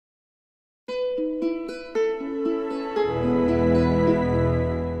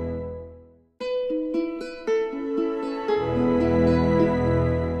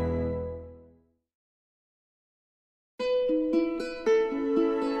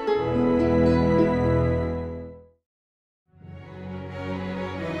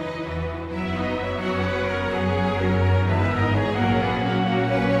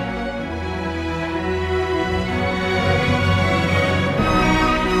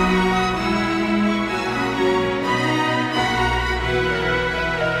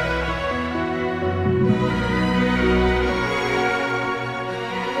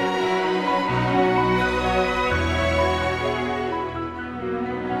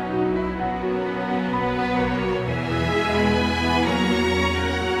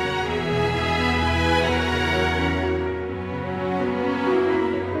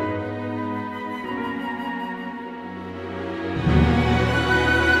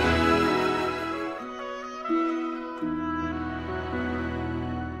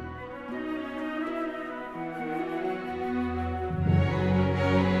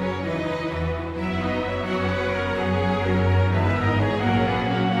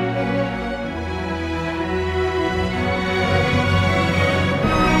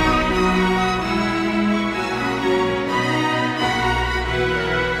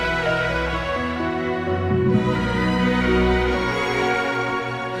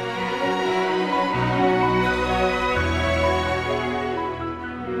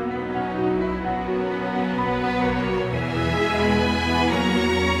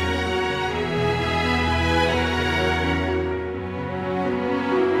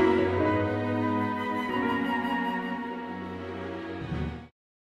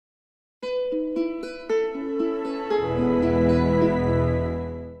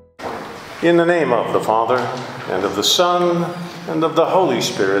In the name of the Father, and of the Son, and of the Holy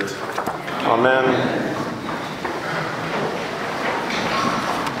Spirit. Amen.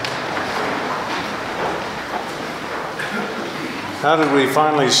 How did we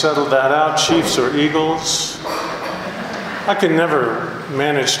finally settle that out, Chiefs or Eagles? I can never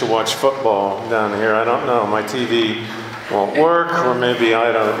manage to watch football down here. I don't know. My TV won't work, or maybe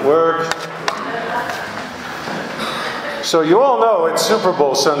I don't work. So you all know it's Super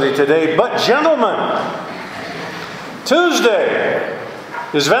Bowl Sunday today, but gentlemen, Tuesday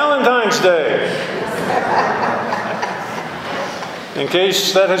is Valentine's Day. In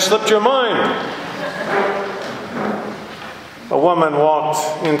case that has slipped your mind. A woman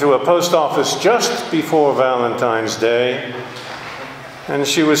walked into a post office just before Valentine's Day, and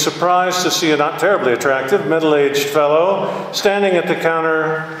she was surprised to see a not terribly attractive middle-aged fellow standing at the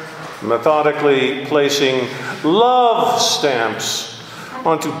counter, methodically placing love stamps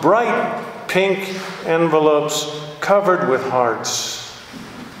onto bright pink envelopes covered with hearts.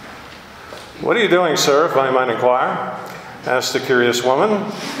 "What are you doing, sir, if I might inquire?" asked the curious woman,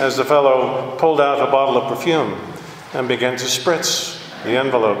 as the fellow pulled out a bottle of perfume and began to spritz the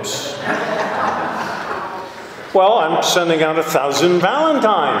envelopes. "Well, I'm sending out 1,000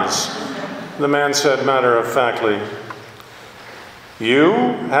 Valentines," the man said matter-of-factly.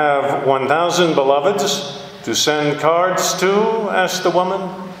 "You have 1,000 beloveds to send cards to?" asked the woman.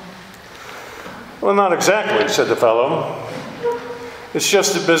 "Well, not exactly," said the fellow. "It's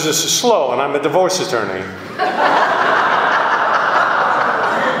just that business is slow, and I'm a divorce attorney."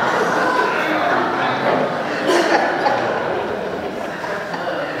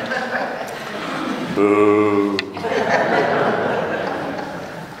 Boo.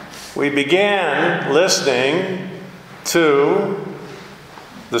 We began listening to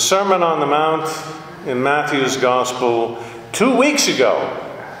the Sermon on the Mount in Matthew's Gospel 2 weeks ago.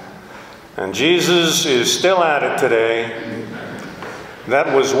 And Jesus is still at it today.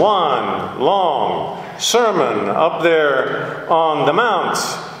 That was one long sermon up there on the Mount.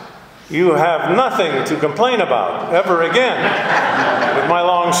 You have nothing to complain about ever again with my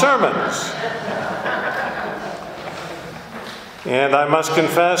long sermons. And I must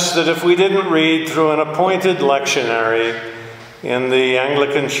confess that if we didn't read through an appointed lectionary in the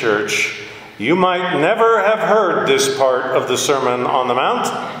Anglican Church, you might never have heard this part of the Sermon on the Mount,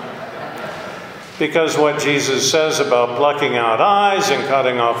 because what Jesus says about plucking out eyes and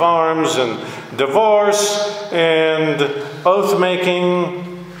cutting off arms and divorce and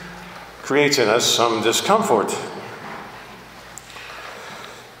oath-making creates in us some discomfort.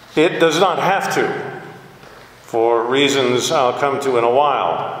 It does not have to, for reasons I'll come to in a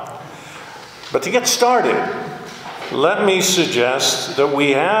while. But to get started, let me suggest that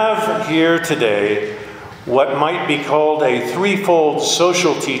we have here today what might be called a threefold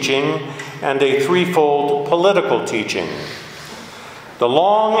social teaching and a threefold political teaching. The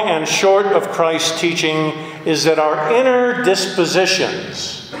long and short of Christ's teaching is that our inner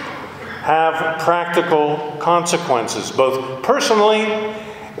dispositions have practical consequences, both personally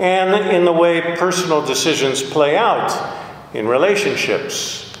and in the way personal decisions play out in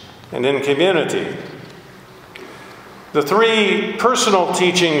relationships and in community. The three personal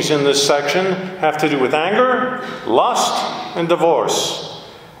teachings in this section have to do with anger, lust, and divorce.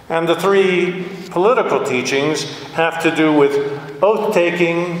 And the three political teachings have to do with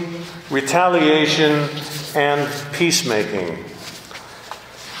oath-taking, retaliation, and peacemaking.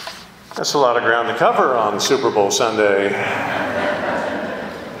 That's a lot of ground to cover on Super Bowl Sunday.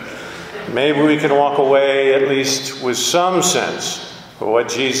 Maybe we can walk away at least with some sense of what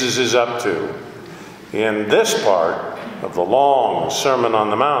Jesus is up to in this part of the long Sermon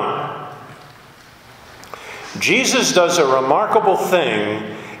on the Mount. Jesus does a remarkable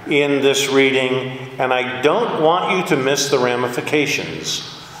thing in this reading, and I don't want you to miss the ramifications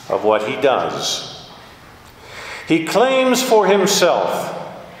of what he does. He claims for himself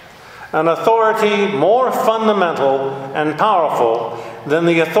an authority more fundamental and powerful than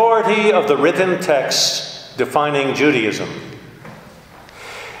the authority of the written text defining Judaism.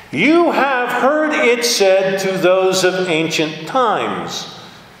 "You have heard it said to those of ancient times,"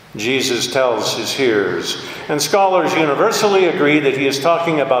 Jesus tells his hearers. And scholars universally agree that he is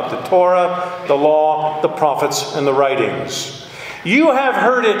talking about the Torah, the law, the prophets, and the writings. "You have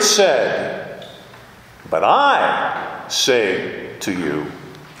heard it said, but I say to you."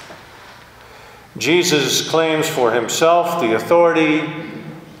 Jesus claims for himself the authority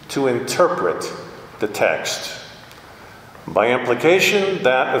to interpret the text. By implication,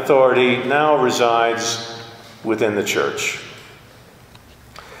 that authority now resides within the church.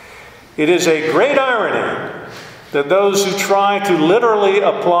 It is a great irony that those who try to literally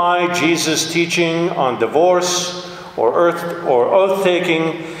apply Jesus' teaching on divorce or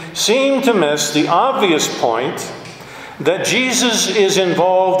oath-taking seem to miss the obvious point that Jesus is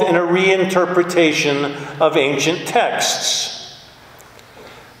involved in a reinterpretation of ancient texts.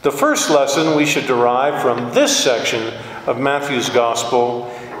 The first lesson we should derive from this section of Matthew's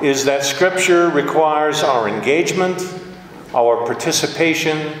Gospel is that Scripture requires our engagement, our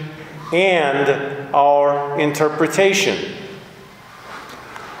participation, and our interpretation.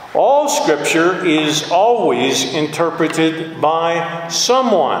 All Scripture is always interpreted by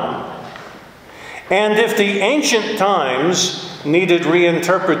someone. And if the ancient times needed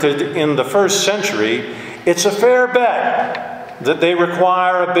reinterpreted in the first century, it's a fair bet that they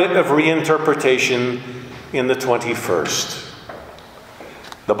require a bit of reinterpretation in the 21st.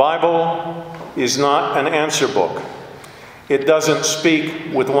 The Bible is not an answer book. It doesn't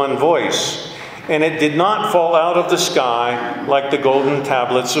speak with one voice, and it did not fall out of the sky like the golden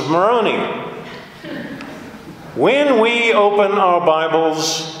tablets of Moroni. When we open our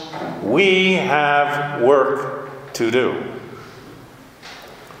Bibles, we have work to do.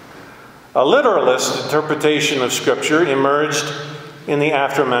 A literalist interpretation of Scripture emerged in the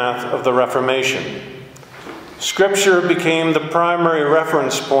aftermath of the Reformation. Scripture became the primary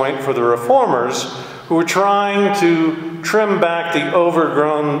reference point for the reformers who were trying to trim back the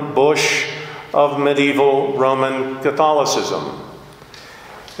overgrown bush of medieval Roman Catholicism.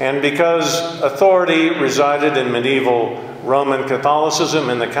 And because authority resided in medieval Roman Catholicism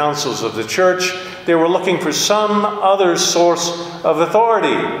in the councils of the church, they were looking for some other source of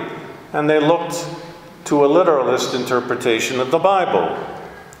authority, and they looked to a literalist interpretation of the Bible.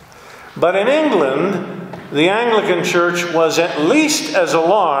 But in England, the Anglican Church was at least as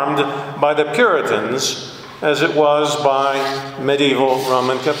alarmed by the Puritans as it was by medieval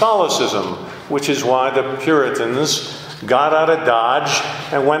Roman Catholicism, which is why the Puritans got out of Dodge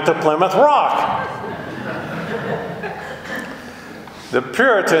and went to Plymouth Rock. The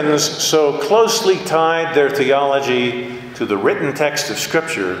Puritans so closely tied their theology to the written text of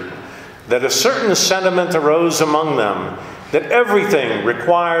Scripture that a certain sentiment arose among them that everything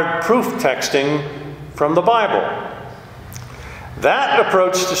required proof texting from the Bible. That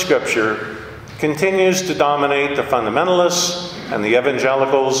approach to Scripture continues to dominate the fundamentalists and the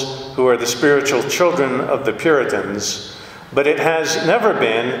evangelicals, who are the spiritual children of the Puritans, but it has never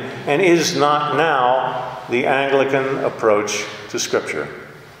been and is not now the Anglican approach to Scripture.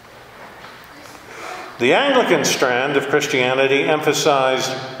 The Anglican strand of Christianity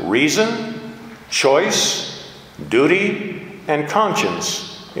emphasized reason, choice, duty, and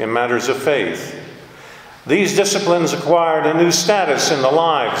conscience in matters of faith. These disciplines acquired a new status in the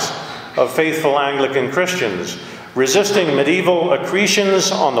lives of faithful Anglican Christians, resisting medieval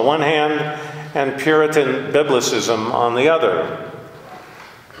accretions on the one hand and Puritan biblicism on the other.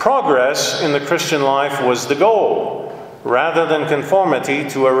 Progress in the Christian life was the goal, rather than conformity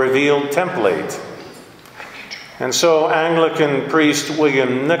to a revealed template. And so Anglican priest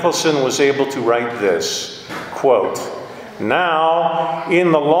William Nicholson was able to write this, quote, "Now,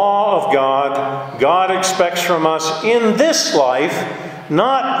 in the law of God, God expects from us in this life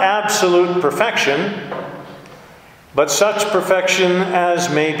not absolute perfection, but such perfection as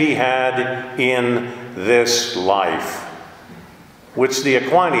may be had in this life," which the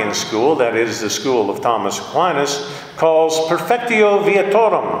Aquinian school, that is the school of Thomas Aquinas, calls perfectio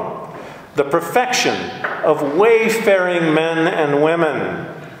viatorum, the perfection of wayfaring men and women,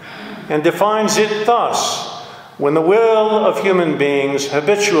 and defines it thus: when the will of human beings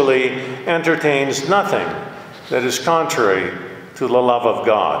habitually entertains nothing that is contrary to the love of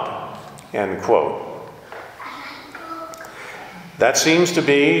God, end quote. That seems to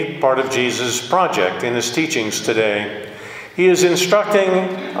be part of Jesus' project in his teachings today. He is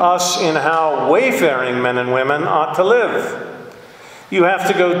instructing us in how wayfaring men and women ought to live. You have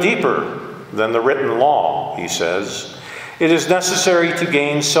to go deeper than the written law, he says. It is necessary to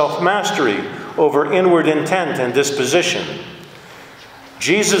gain self-mastery over inward intent and disposition.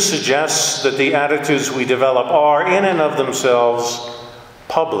 Jesus suggests that the attitudes we develop are, in and of themselves,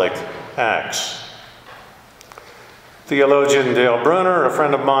 public acts. Theologian Dale Bruner, a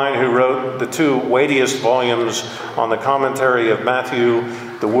friend of mine who wrote the two weightiest volumes on the commentary of Matthew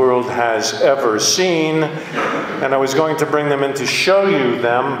the world has ever seen, and I was going to bring them in to show you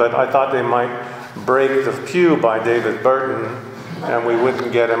them, but I thought they might break the pew by David Burton, and we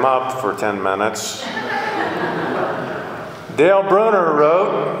wouldn't get him up for 10 minutes. Dale Bruner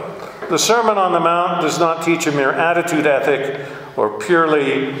wrote, "The Sermon on the Mount does not teach a mere attitude ethic or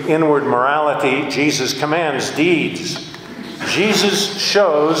purely inward morality. Jesus commands deeds. Jesus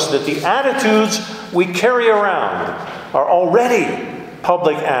shows that the attitudes we carry around are already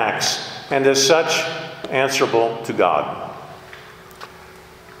public acts, and as such, answerable to God.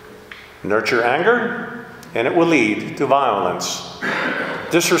 Nurture anger, and it will lead to violence.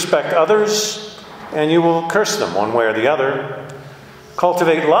 Disrespect others, and you will curse them one way or the other.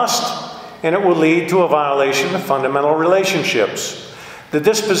 Cultivate lust, and it will lead to a violation of fundamental relationships. The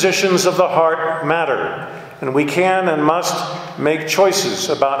dispositions of the heart matter, and we can and must make choices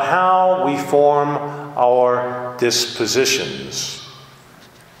about how we form our dispositions.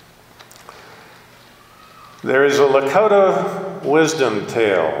 There is a Lakota wisdom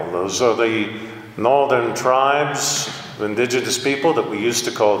tale. Those are the northern tribes of indigenous people that we used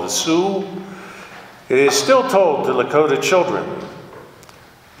to call the Sioux. It is still told to Lakota children.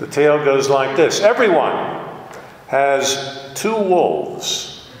 The tale goes like this. Everyone has two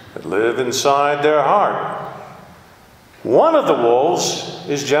wolves that live inside their heart. One of the wolves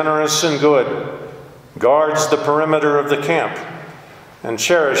is generous and good, guards the perimeter of the camp, and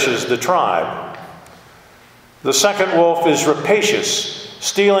cherishes the tribe. The second wolf is rapacious,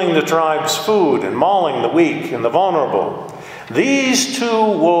 stealing the tribe's food and mauling the weak and the vulnerable. These two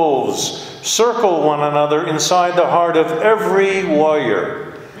wolves circle one another inside the heart of every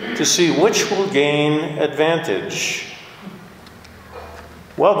warrior to see which will gain advantage.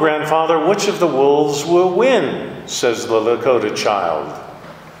 Well, grandfather, which of the wolves will win? Says the Lakota child.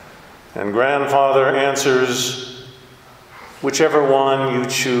 And grandfather answers, whichever one you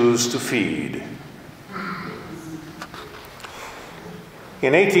choose to feed.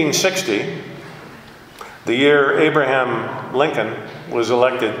 In 1860, the year Abraham Lincoln was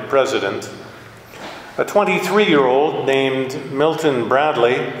elected president, a 23-year-old named Milton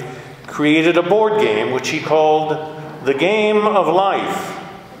Bradley created a board game which he called the Game of Life.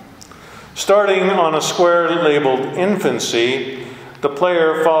 Starting on a square labeled Infancy, the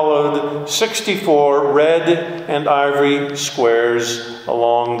player followed 64 red and ivory squares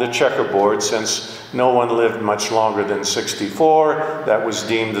along the checkerboard. Since no one lived much longer than 64, that was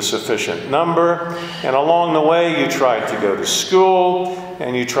deemed a sufficient number. And along the way, you tried to go to school,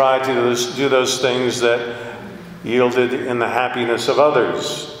 and you tried to do those things that yielded in the happiness of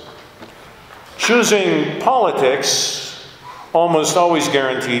others. Choosing politics almost always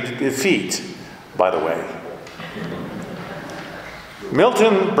guaranteed defeat, by the way.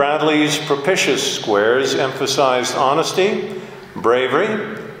 Milton Bradley's propitious squares emphasized honesty,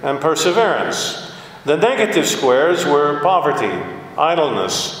 bravery, and perseverance. The negative squares were poverty,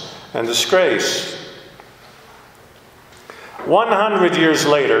 idleness, and disgrace. 100 years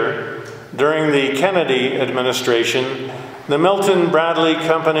later, during the Kennedy administration, the Milton Bradley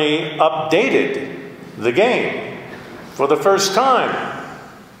Company updated the game for the first time.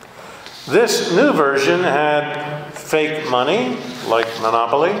 This new version had fake money, like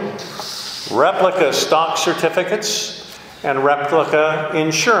Monopoly, replica stock certificates, and replica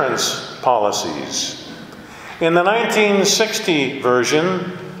insurance policies. In the 1960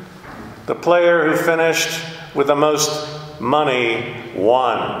 version, the player who finished with the most money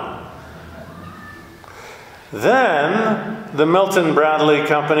won. Then, the Milton Bradley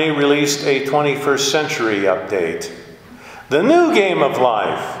Company released a 21st century update. The new Game of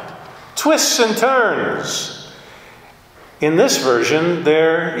Life, twists and turns. In this version,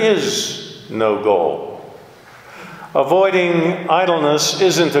 there is no goal. Avoiding idleness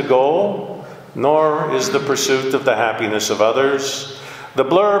isn't a goal, nor is the pursuit of the happiness of others. The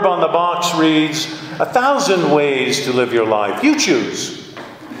blurb on the box reads, 1,000 ways to live your life. You choose.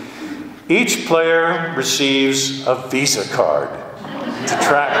 Each player receives a Visa card to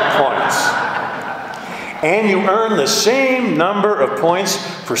track points. And you earn the same number of points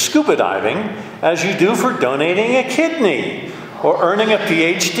for scuba diving as you do for donating a kidney or earning a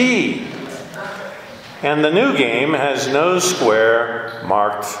PhD. And the new game has no square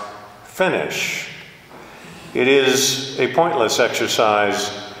marked finish. It is a pointless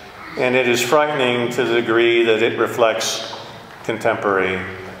exercise, and it is frightening to the degree that it reflects contemporary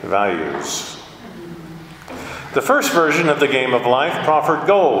values. The first version of the Game of Life proffered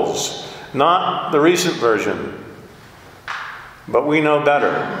goals, not the recent version. But we know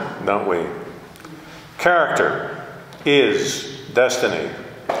better, don't we? Character is destiny.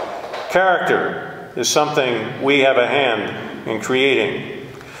 Character is something we have a hand in creating.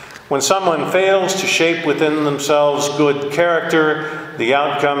 When someone fails to shape within themselves good character, the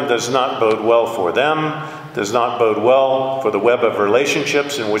outcome does not bode well for them, does not bode well for the web of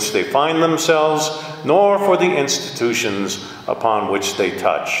relationships in which they find themselves, nor for the institutions upon which they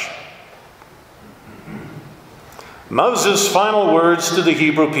touch. Moses' final words to the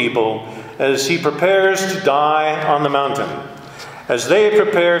Hebrew people as he prepares to die on the mountain. as they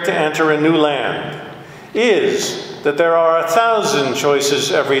prepare to enter a new land is that there are 1,000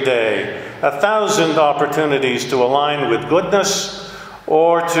 choices every day, 1,000 opportunities to align with goodness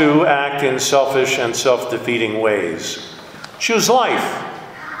or to act in selfish and self-defeating ways. Choose life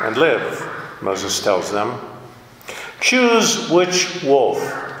and live, Moses tells them. Choose which wolf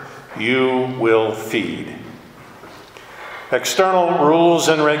you will feed. External rules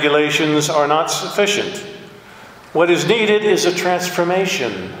and regulations are not sufficient. What is needed is a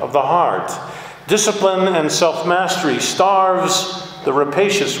transformation of the heart. Discipline and self-mastery starves the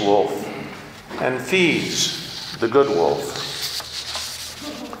rapacious wolf and feeds the good wolf.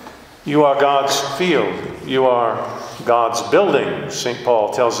 You are God's field. You are God's building, St.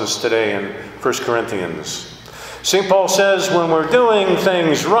 Paul tells us today in 1 Corinthians. St. Paul says when we're doing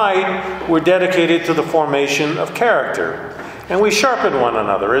things right, we're dedicated to the formation of character. And we sharpen one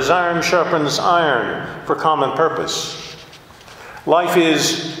another as iron sharpens iron for common purpose. Life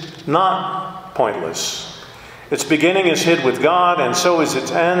is not pointless. Its beginning is hid with God, and so is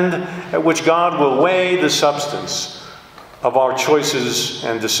its end, at which God will weigh the substance of our choices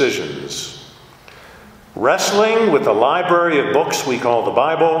and decisions. Wrestling with the library of books we call the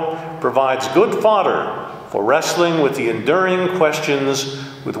Bible provides good fodder for wrestling with the enduring questions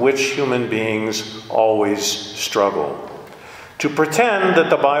with which human beings always struggle. To pretend that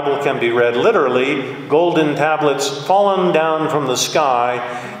the Bible can be read literally, golden tablets fallen down from the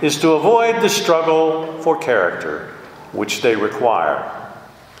sky, is to avoid the struggle for character, which they require.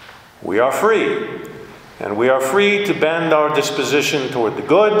 We are free, and we are free to bend our disposition toward the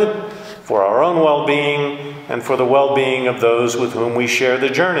good, for our own well-being, and for the well-being of those with whom we share the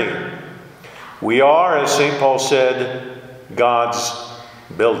journey. We are, as St. Paul said, God's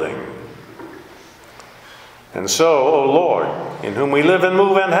building. And so, O Lord, in whom we live and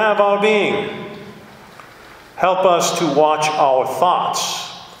move and have our being, help us to watch our thoughts,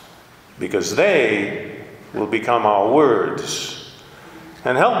 because they will become our words.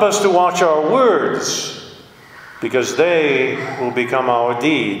 And help us to watch our words, because they will become our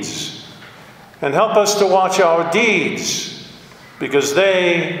deeds. And help us to watch our deeds, because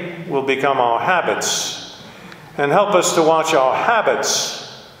they will become our habits. And help us to watch our habits,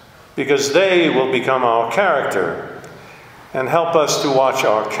 because they will become our character. And help us to watch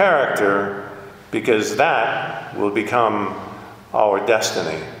our character, because that will become our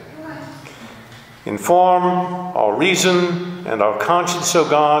destiny. Inform our reason and our conscience, O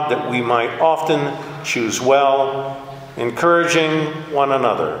God, that we might often choose well, encouraging one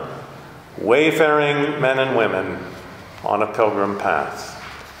another, wayfaring men and women on a pilgrim path.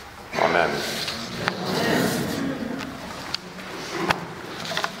 Amen.